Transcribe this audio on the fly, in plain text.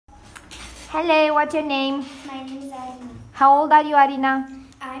Hello, what's your name? My name is Arina. How old are you, Arina?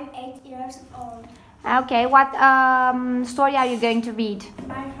 I'm 8 years old. Okay, what story are you going to read?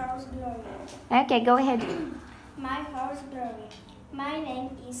 My horse Glory. Okay, go ahead. My horse Glory. My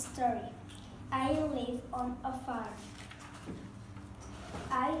name is Story. I live on a farm.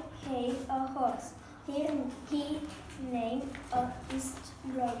 I have a horse. He named is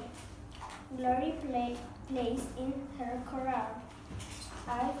Glory. Glory plays in her corral.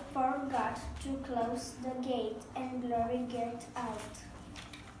 I forgot to close the gate and Glory get out.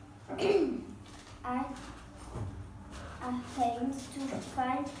 I came to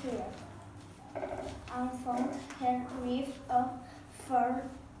find her. I found her with a fur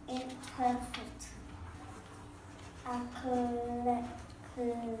in her foot. I called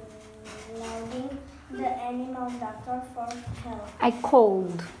the animal doctor for help. I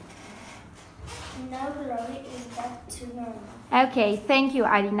called. Now Glory is back to normal. Okay, thank you,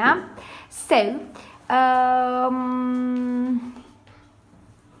 Arina. So,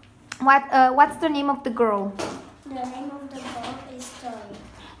 what's the name of the girl? The name of the girl is Story.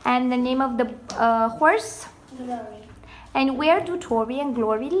 And the name of the horse? Glory. And where do Tori and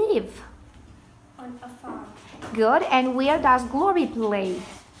Glory live? On a farm. Good. And where does Glory play?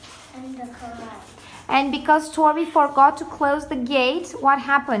 In the corral. And because Tori forgot to close the gate, what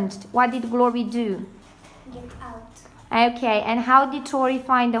happened? What did Glory do? Get out. Okay, and how did Tori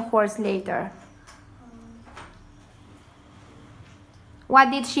find the horse later? What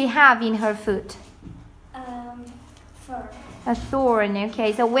did she have in her foot? Fur. A thorn.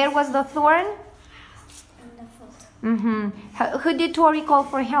 Okay, so where was the thorn? In the foot. Who did Tori call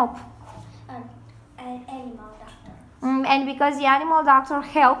for help? An animal doctor. And because the animal doctor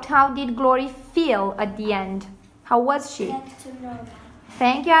helped, how did Glory feel at the end? How was she? Back to normal.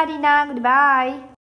 Thank you, Arina. Goodbye.